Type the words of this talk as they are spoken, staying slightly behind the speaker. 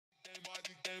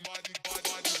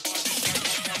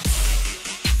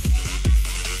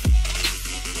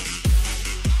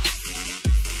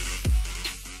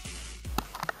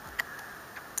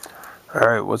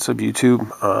Alright, what's up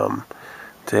YouTube?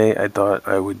 Today I thought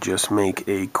I would just make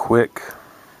a quick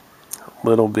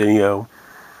little video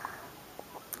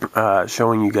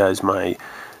showing you guys my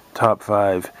top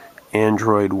 5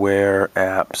 Android Wear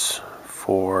apps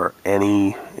for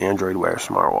any Android Wear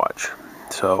smartwatch.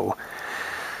 So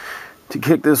to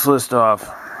kick this list off,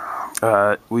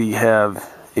 we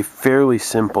have a fairly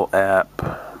simple app,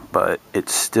 but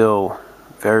it's still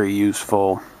very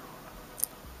useful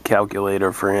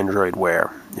calculator for Android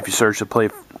Wear. If you search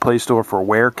the Play Store for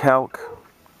Wear Calc,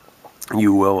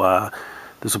 you will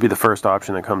this will be the first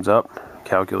option that comes up,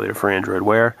 calculator for Android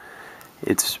Wear.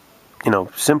 It's,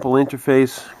 simple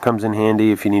interface, comes in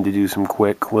handy if you need to do some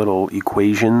quick little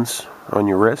equations on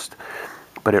your wrist,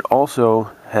 but it also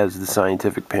has the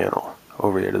scientific panel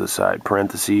over here to the side,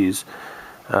 parentheses,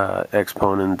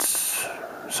 exponents,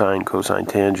 sine, cosine,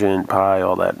 tangent, pi,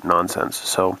 all that nonsense.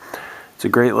 So it's a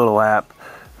great little app.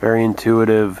 Very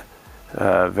intuitive,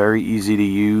 very easy to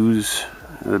use.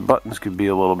 The buttons could be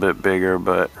a little bit bigger,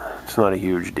 but it's not a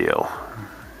huge deal.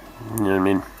 You know what I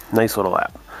mean? Nice little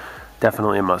app.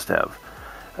 Definitely a must-have.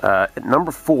 At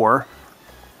number 4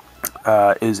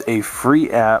 is a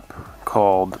free app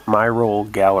called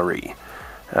MyRoll Gallery.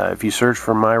 If you search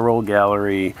for MyRoll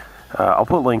Gallery, I'll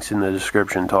put links in the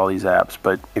description to all these apps,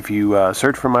 but if you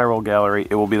search for MyRoll Gallery,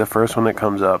 it will be the first one that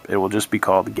comes up. It will just be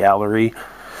called Gallery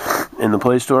in the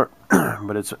Play Store,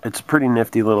 but it's a pretty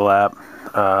nifty little app.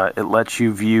 It lets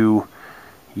you view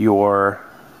your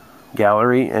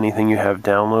gallery, anything you have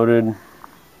downloaded,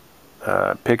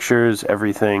 pictures,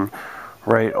 everything,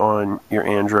 right on your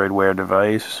Android Wear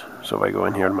device. So if I go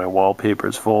in here to my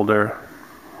wallpapers folder,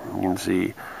 you can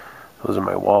see those are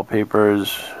my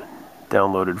wallpapers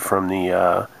downloaded from the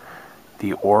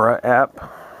Aura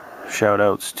app.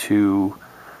 Shoutouts to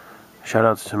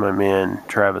my man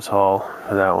Travis Hall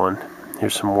for that one.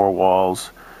 Here's some more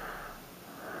walls.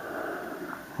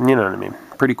 You know what I mean?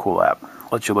 Pretty cool app.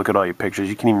 Lets you look at all your pictures.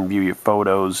 You can even view your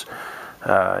photos.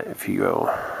 If you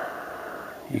go,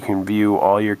 you can view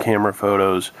all your camera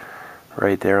photos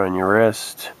right there on your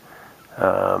wrist.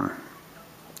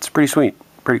 It's pretty sweet.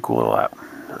 Pretty cool little app.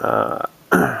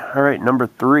 Alright, number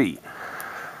 3.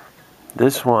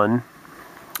 This one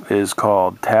is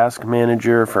called Task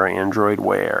Manager for Android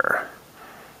Wear.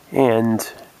 And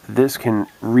this can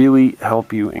really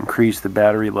help you increase the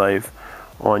battery life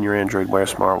on your Android Wear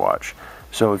smartwatch.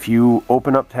 So if you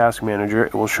open up Task Manager,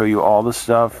 it will show you all the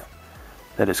stuff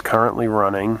that is currently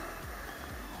running,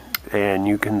 and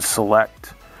you can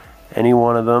select any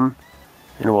one of them,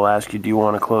 and it will ask you, do you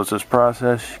want to close this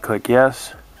process? You click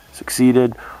yes,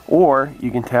 succeeded, or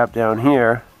you can tap down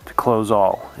here to close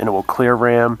all, and it will clear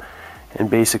RAM and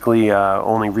basically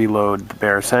only reload the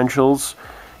bare essentials,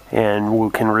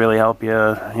 and can really help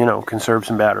you, conserve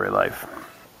some battery life.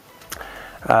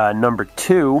 Number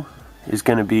 2 is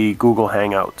going to be Google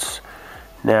Hangouts.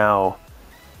 Now,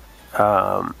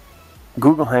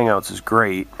 Google Hangouts is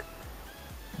great,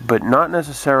 but not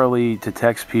necessarily to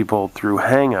text people through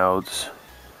Hangouts,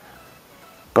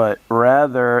 but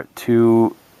rather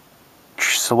to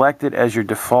select it as your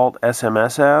default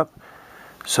SMS app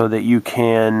so that you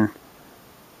can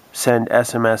send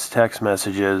SMS text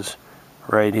messages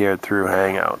right here through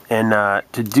Hangout. And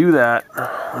to do that,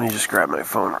 let me just grab my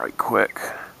phone right quick.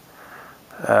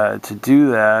 To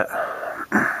do that,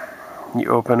 you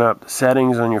open up the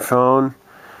settings on your phone.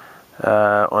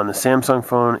 On the Samsung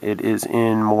phone, it is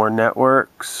in More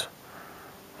Networks,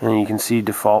 and you can see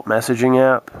Default Messaging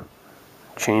App.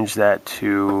 Change that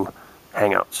to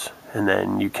Hangouts, and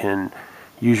then you can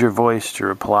use your voice to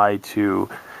reply to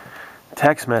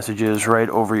text messages right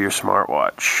over your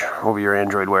smartwatch, over your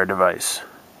Android Wear device.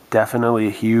 Definitely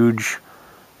a huge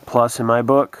plus in my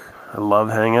book. I love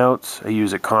Hangouts. I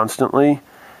use it constantly,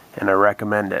 and I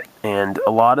recommend it. And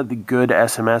a lot of the good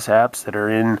SMS apps that are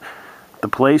in the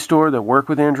Play Store that work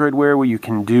with Android Wear, where you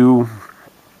can do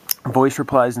voice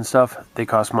replies and stuff, they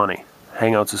cost money.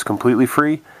 Hangouts is completely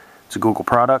free. It's a Google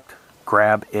product.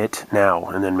 Grab it now,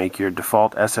 and then make your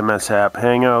default SMS app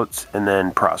Hangouts, and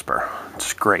then prosper.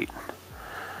 It's great.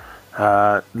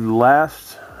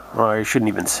 Last, well, I shouldn't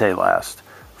even say last.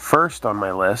 First on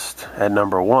my list at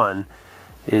number 1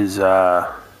 is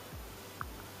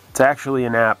it's actually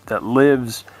an app that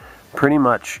lives pretty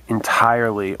much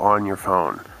entirely on your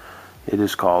phone. It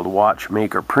is called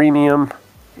Watchmaker Premium,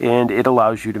 and it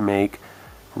allows you to make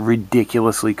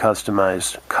ridiculously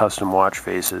customized custom watch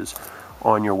faces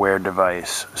on your Wear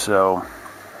device. So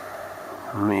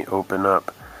let me open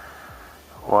up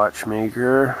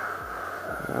Watchmaker.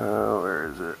 Where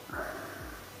is it?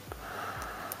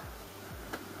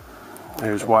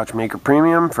 There's Watchmaker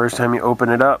Premium. First time you open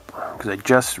it up, because I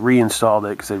just reinstalled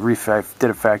it because I did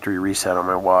a factory reset on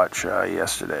my watch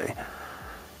yesterday.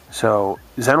 So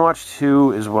ZenWatch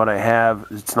 2 is what I have.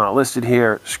 It's not listed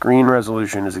here. Screen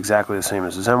resolution is exactly the same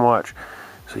as the ZenWatch.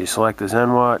 So you select the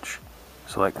ZenWatch,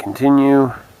 select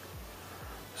continue,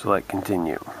 select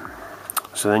continue.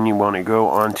 So then you want to go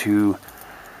onto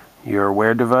your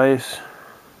Wear device,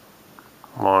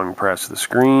 long press the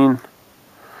screen,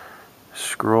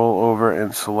 scroll over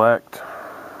and select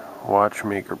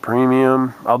Watchmaker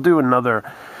Premium. I'll do another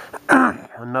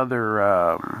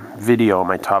video on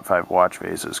my top 5 watch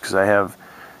faces because I have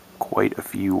quite a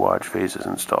few watch faces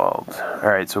installed.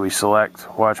 Alright, so we select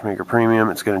Watchmaker Premium.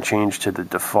 It's going to change to the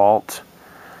default,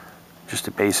 just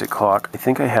a basic clock. I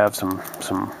think I have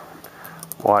some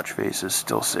watch faces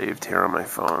still saved here on my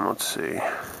phone. Let's see.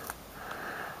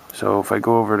 So if I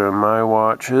go over to my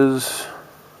watches,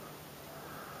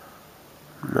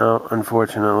 no,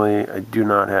 unfortunately I do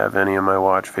not have any of my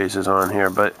watch faces on here,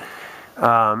 but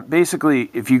basically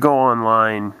if you go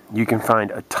online you can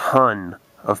find a ton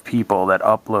of people that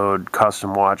upload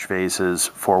custom watch faces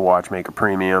for Watchmaker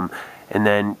Premium, and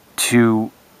then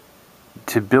to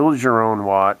build your own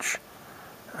watch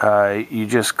you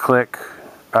just click,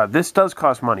 this does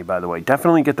cost money by the way,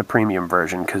 definitely get the premium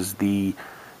version because the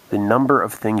number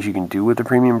of things you can do with the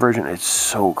premium version is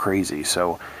so crazy.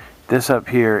 So this up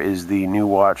here is the new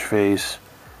watch face.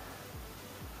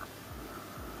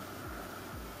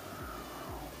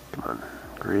 Come on,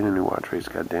 create a new watch face,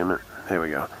 god damn it. There we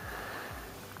go.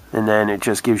 And then it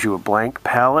just gives you a blank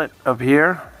palette up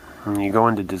here. And you go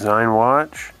into design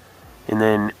watch. And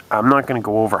then I'm not going to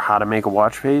go over how to make a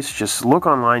watch face. Just look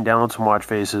online, download some watch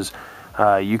faces.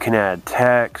 You can add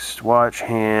text, watch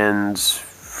hands,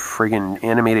 friggin'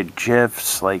 animated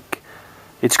GIFs. Like,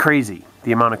 it's crazy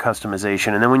the amount of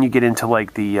customization. And then when you get into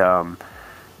like the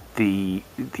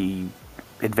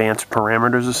advanced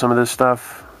parameters of some of this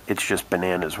stuff, it's just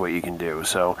bananas what you can do.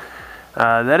 So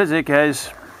that is it, guys.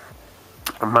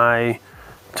 My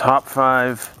top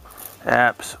 5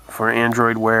 apps for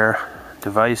Android Wear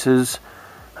devices.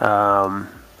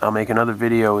 I'll make another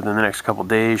video within the next couple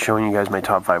days showing you guys my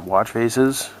top 5 watch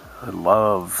faces.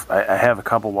 I have a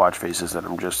couple watch faces that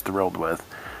I'm just thrilled with.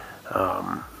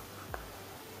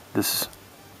 There's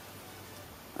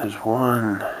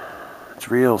one, it's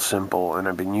real simple, and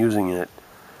I've been using it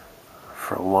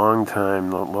for a long time,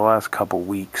 the last couple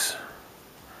weeks.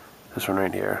 This one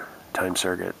right here, Time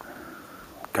Circuit.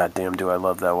 Goddamn, do I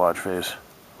love that watch face.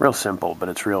 Real simple, but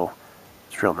it's real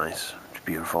nice. It's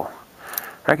beautiful.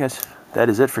 Alright guys, that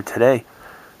is it for today.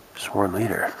 Sworn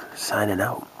Leader, signing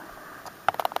out.